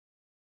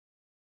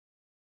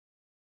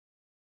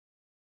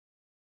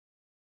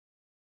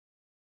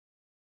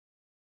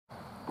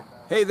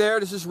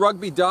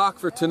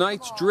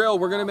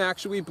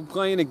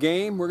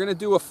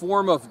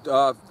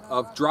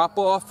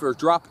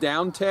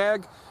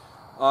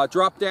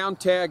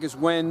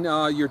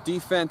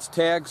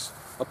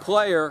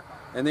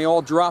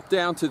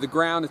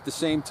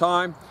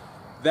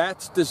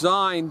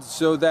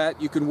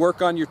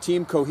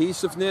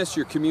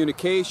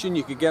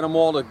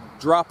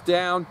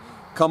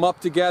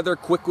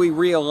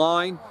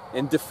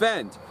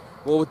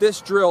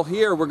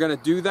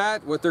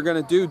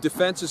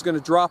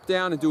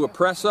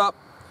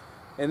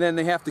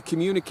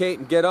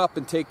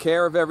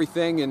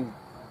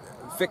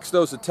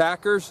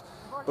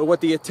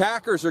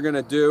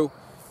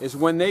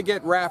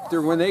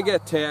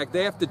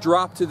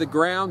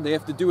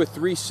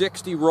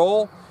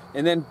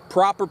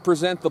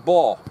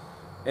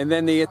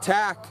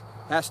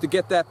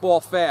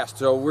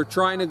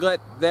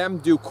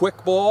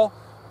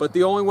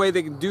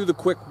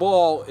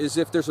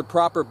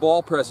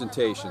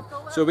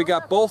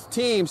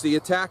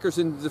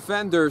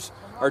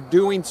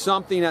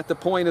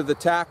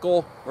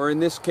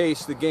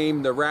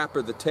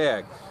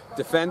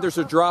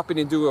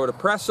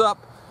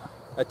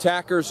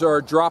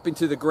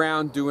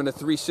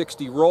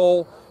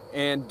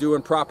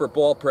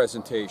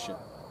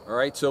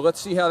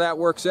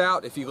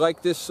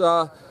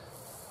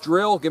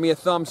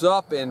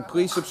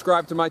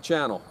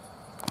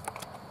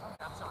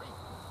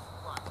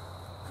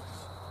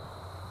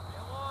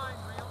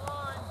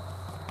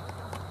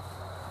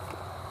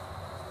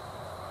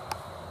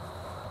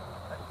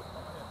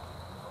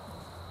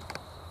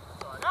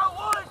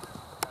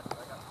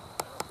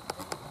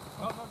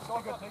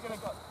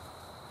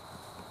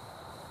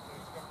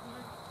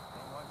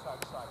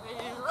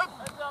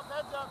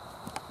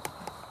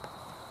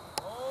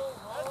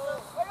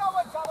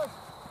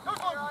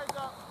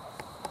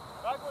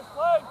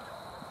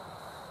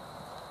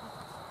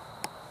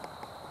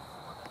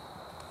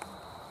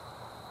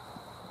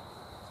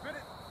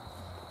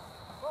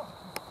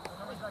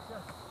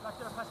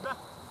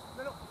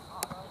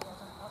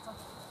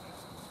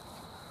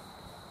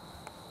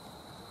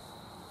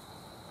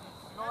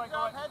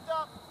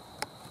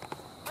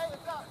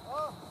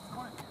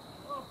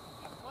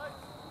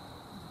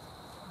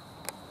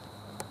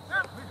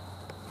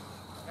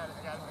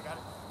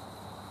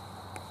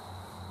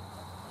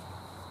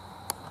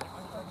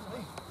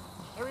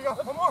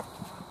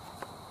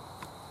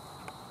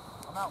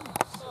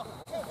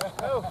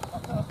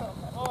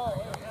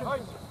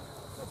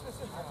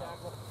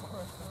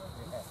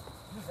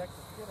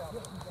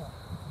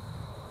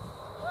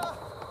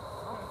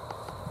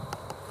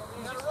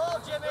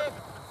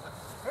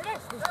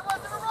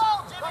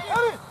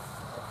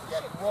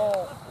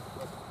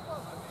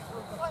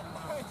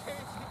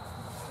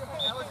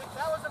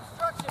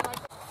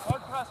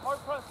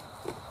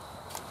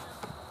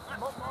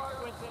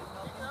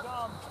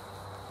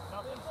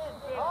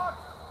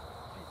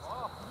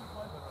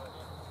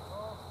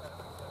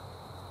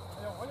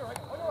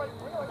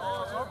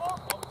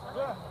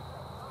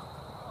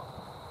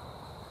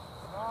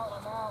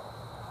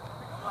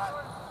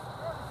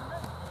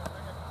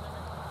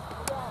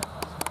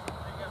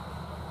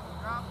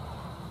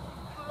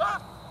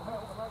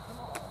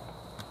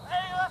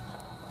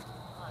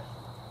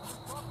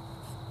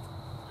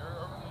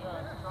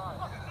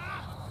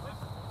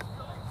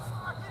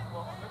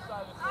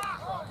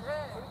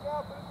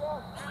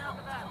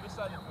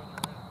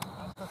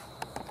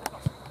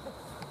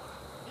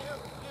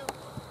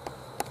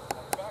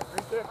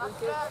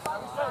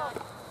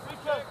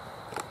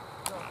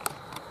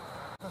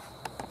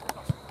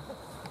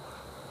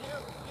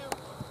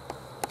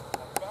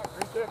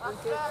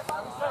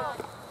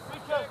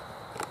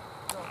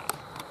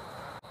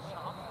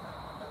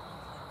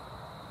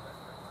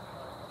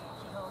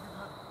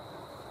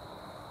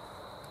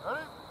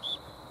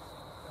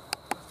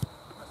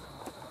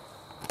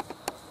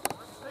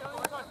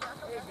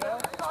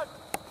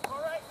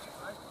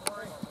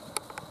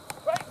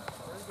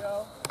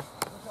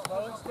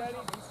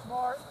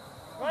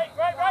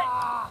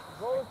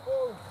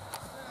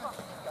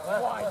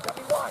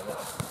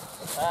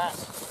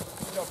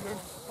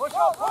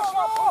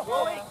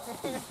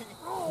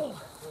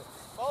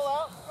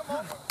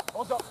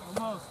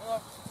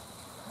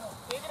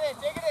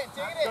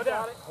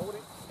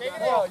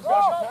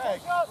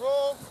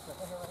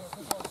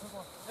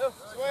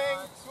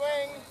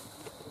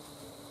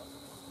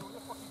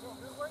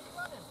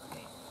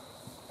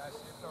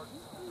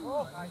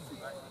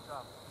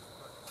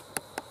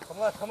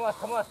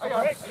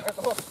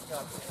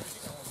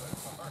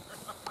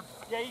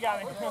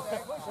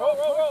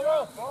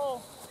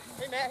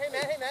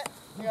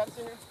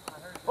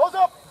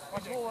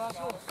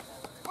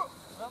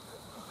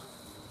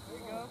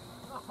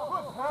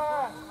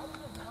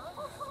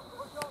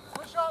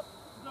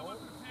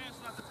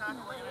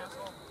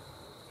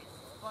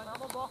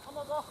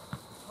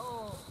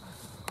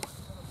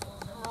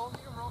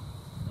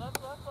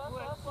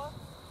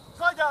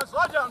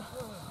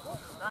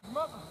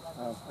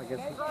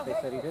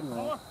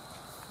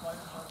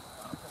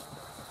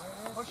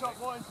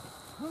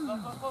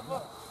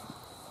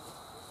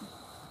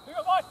You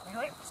go, boy. You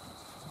ready?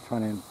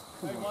 Front end.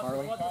 Hey,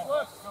 Harley. watch this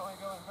left. Go in.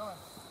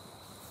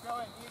 Go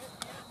in, eat it.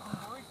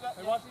 Release that.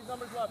 Hey, watch these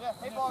numbers left. Yeah,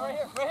 hey, ball right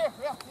here.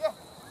 Yeah.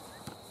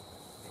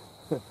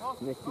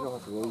 Nick, you don't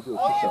have to really do it.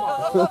 Oh,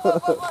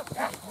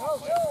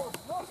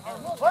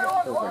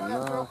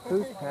 No,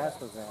 whose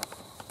pass was that?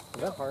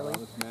 Was that Harley?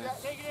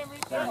 take it in,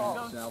 reach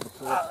down.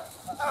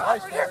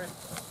 Nice, Barry.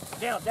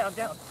 Down.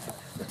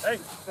 Hey,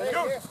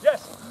 go.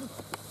 Yes.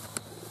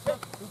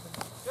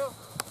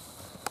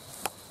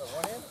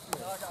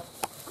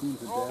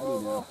 Coons are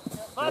daddy now.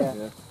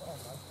 Yeah.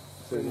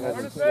 So he Turn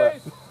hasn't his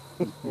slept. face.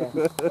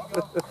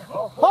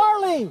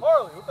 Harley!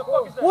 Harley, what the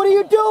fuck is that? What are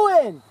you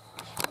doing?